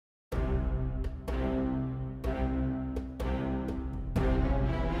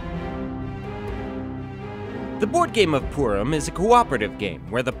The board game of Purim is a cooperative game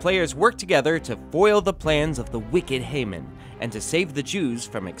where the players work together to foil the plans of the wicked Haman and to save the Jews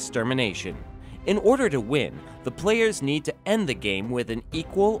from extermination. In order to win, the players need to end the game with an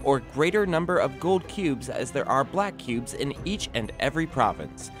equal or greater number of gold cubes as there are black cubes in each and every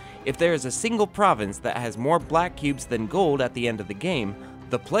province. If there is a single province that has more black cubes than gold at the end of the game,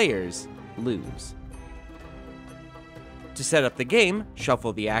 the players lose. To set up the game,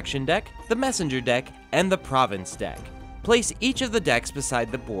 shuffle the action deck, the messenger deck, and the province deck. Place each of the decks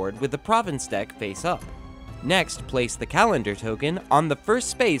beside the board with the province deck face up. Next, place the calendar token on the first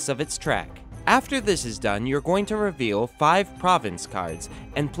space of its track. After this is done, you're going to reveal 5 province cards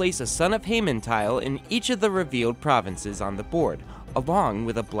and place a Son of Haman tile in each of the revealed provinces on the board, along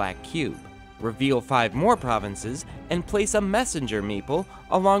with a black cube. Reveal 5 more provinces and place a messenger meeple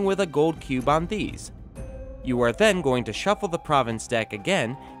along with a gold cube on these. You are then going to shuffle the province deck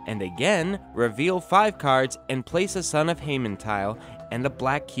again and again, reveal 5 cards and place a Son of Haman tile and a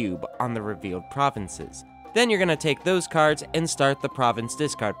black cube on the revealed provinces. Then you're going to take those cards and start the province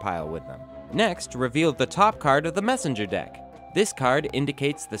discard pile with them. Next, reveal the top card of the messenger deck. This card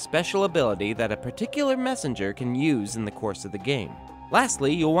indicates the special ability that a particular messenger can use in the course of the game.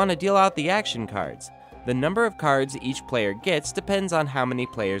 Lastly, you'll want to deal out the action cards. The number of cards each player gets depends on how many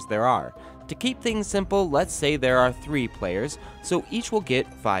players there are. To keep things simple, let's say there are 3 players, so each will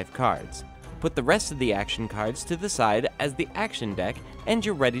get 5 cards. Put the rest of the action cards to the side as the action deck, and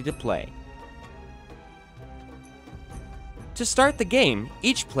you're ready to play. To start the game,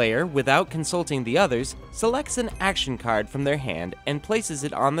 each player, without consulting the others, selects an action card from their hand and places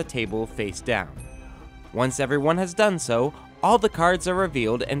it on the table face down. Once everyone has done so, all the cards are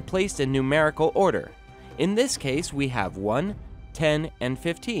revealed and placed in numerical order. In this case, we have 1, 10, and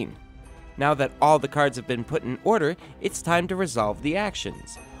 15. Now that all the cards have been put in order, it's time to resolve the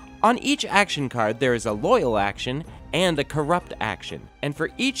actions. On each action card, there is a loyal action and a corrupt action, and for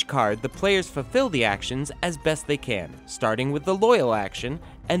each card, the players fulfill the actions as best they can, starting with the loyal action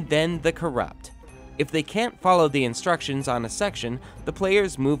and then the corrupt. If they can't follow the instructions on a section, the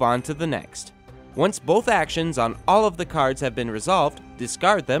players move on to the next. Once both actions on all of the cards have been resolved,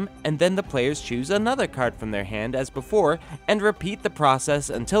 discard them, and then the players choose another card from their hand as before, and repeat the process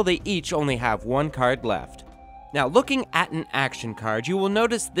until they each only have 1 card left. Now, looking at an action card, you will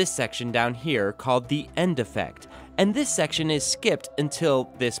notice this section down here called the end effect, and this section is skipped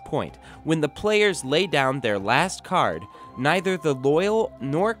until this point. When the players lay down their last card, neither the loyal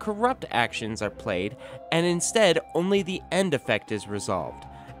nor corrupt actions are played, and instead only the end effect is resolved.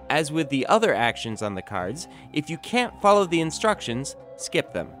 As with the other actions on the cards, if you can't follow the instructions,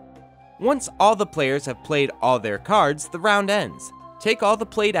 skip them. Once all the players have played all their cards, the round ends. Take all the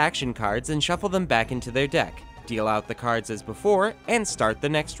played action cards and shuffle them back into their deck. Deal out the cards as before, and start the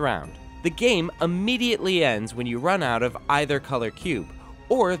next round. The game immediately ends when you run out of either color cube,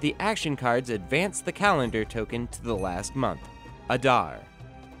 or the action cards advance the calendar token to the last month, Adar.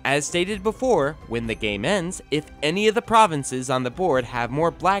 As stated before, when the game ends, if any of the provinces on the board have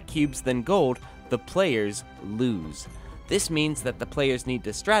more black cubes than gold, the players lose. This means that the players need to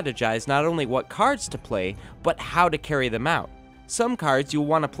strategize not only what cards to play, but how to carry them out. Some cards you'll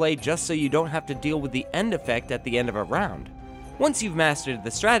want to play just so you don't have to deal with the end effect at the end of a round. Once you've mastered the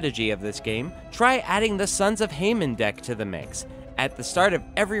strategy of this game, try adding the Sons of Haman deck to the mix. At the start of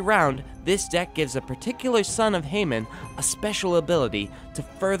every round, this deck gives a particular Son of Haman a special ability to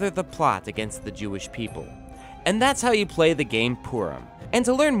further the plot against the Jewish people. And that's how you play the game Purim. And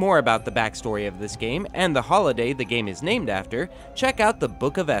to learn more about the backstory of this game and the holiday the game is named after, check out the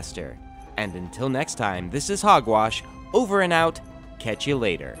Book of Esther. And until next time, this is Hogwash, over and out, catch you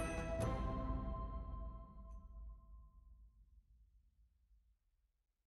later.